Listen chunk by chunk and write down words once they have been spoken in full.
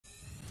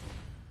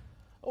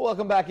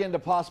Welcome back into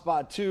Passe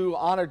Partout.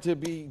 Honored to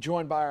be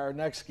joined by our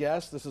next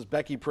guest. This is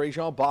Becky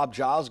Prejean, Bob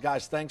Giles.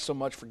 Guys, thanks so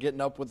much for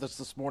getting up with us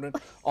this morning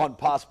on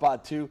Passe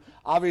Partout.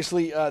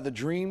 Obviously, the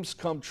Dreams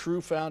Come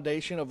True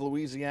Foundation of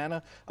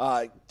Louisiana.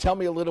 Tell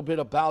me a little bit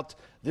about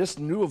this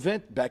new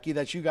event, Becky,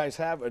 that you guys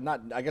have.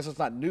 I guess it's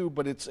not new,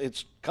 but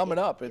it's coming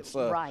up. It's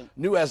right.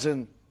 New as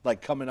in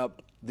like coming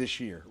up this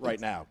year,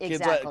 right now.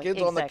 Exactly.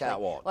 Kids on the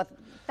Catwalk. Well,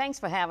 thanks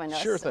for having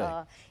us. Sure thing.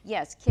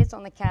 Yes, Kids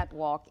on the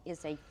Catwalk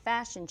is a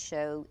fashion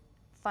show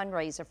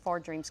fundraiser for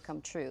Dreams Come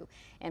True.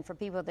 And for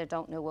people that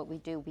don't know what we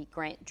do, we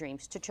grant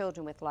dreams to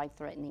children with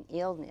life-threatening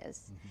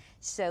illness. Mm-hmm.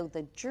 So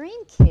the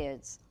Dream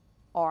Kids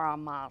are our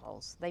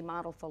models. They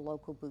model for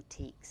local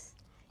boutiques.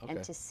 Okay.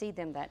 And to see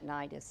them that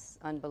night is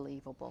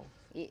unbelievable.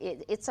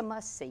 It's a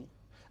must-see.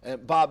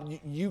 And Bob,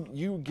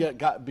 you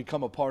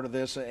become a part of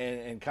this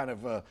and kind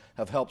of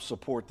have helped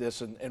support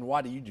this. And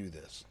why do you do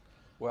this?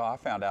 Well, I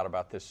found out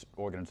about this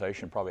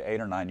organization probably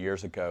 8 or 9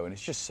 years ago, and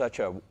it's just such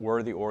a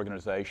worthy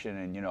organization.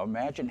 And, you know,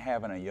 imagine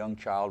having a young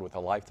child with a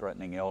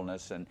life-threatening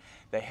illness, and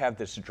they have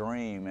this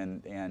dream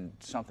and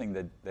something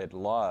that they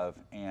love,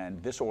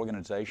 and this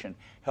organization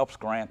helps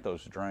grant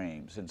those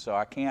dreams. And so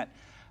I can't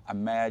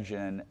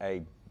imagine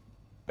a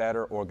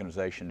better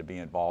organization to be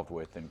involved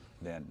with than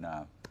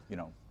you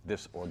know,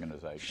 this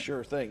organization.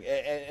 Sure thing.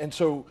 And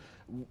so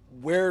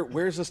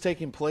where's this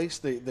taking place,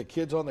 the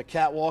Kids on the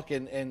Catwalk,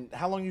 and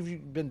how long have you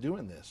been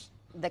doing this?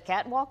 The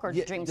Catwalk or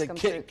Dreams Come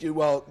True?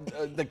 Well,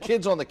 the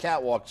Kids on the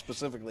Catwalk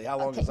specifically, how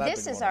long has that been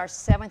This is going our on?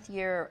 7th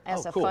year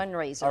as a cool.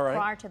 fundraiser. All right.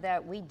 Prior to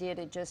that, we did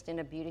it just in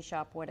a beauty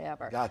shop,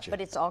 whatever. Gotcha.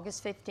 But it's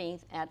August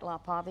 15th at La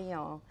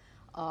Pavillon.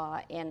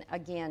 And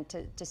again,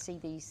 to see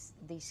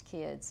these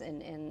kids,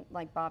 and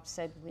like Bob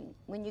said,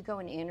 when you go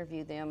and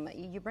interview them,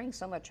 you bring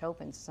so much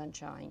hope and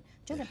sunshine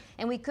to them.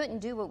 And we couldn't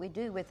do what we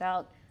do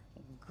without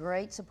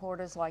great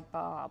supporters like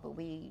Bob.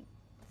 We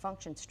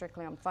function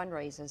strictly on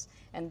fundraisers,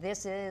 and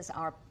this is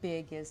our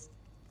biggest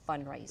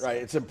fundraiser. Right.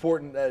 It's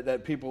important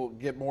that people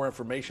get more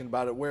information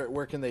about it.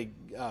 Where can they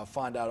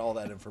find out all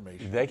that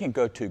information? They can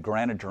go to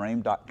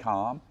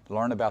grantadream.com,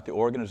 learn about the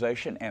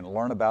organization, and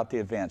learn about the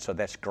event. So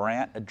that's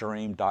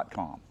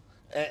grantadream.com.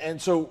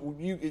 And so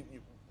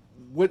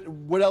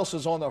what else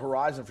is on the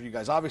horizon for you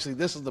guys? Obviously,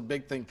 this is the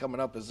big thing coming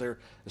up. Is there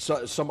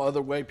some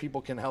other way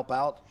people can help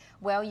out?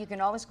 Well, you can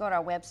always go to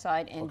our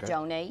website and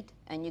donate,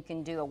 and you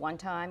can do a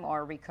one-time or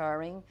a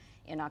recurring.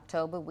 In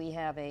October, we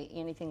have a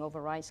Anything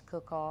Over Rice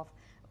cook-off.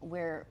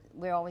 We're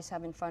always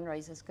having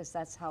fundraisers because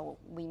that's how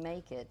we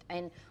make it.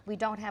 And we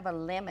don't have a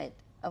limit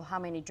of how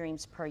many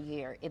dreams per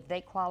year. If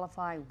they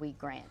qualify, we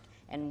grant.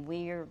 And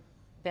we've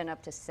been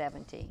up to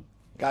 70.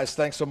 Guys,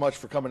 thanks so much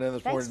for coming in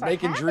this morning.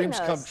 Making dreams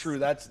come true.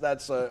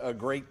 That's a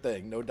great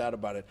thing, no doubt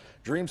about it.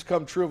 Dreams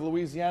Come True of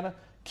Louisiana.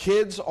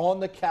 Kids on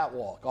the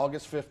Catwalk,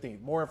 August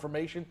 15th. More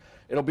information,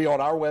 it'll be on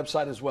our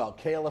website as well,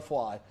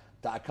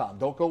 klfy.com.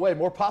 Don't go away.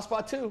 More Passe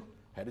Partout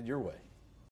headed your way.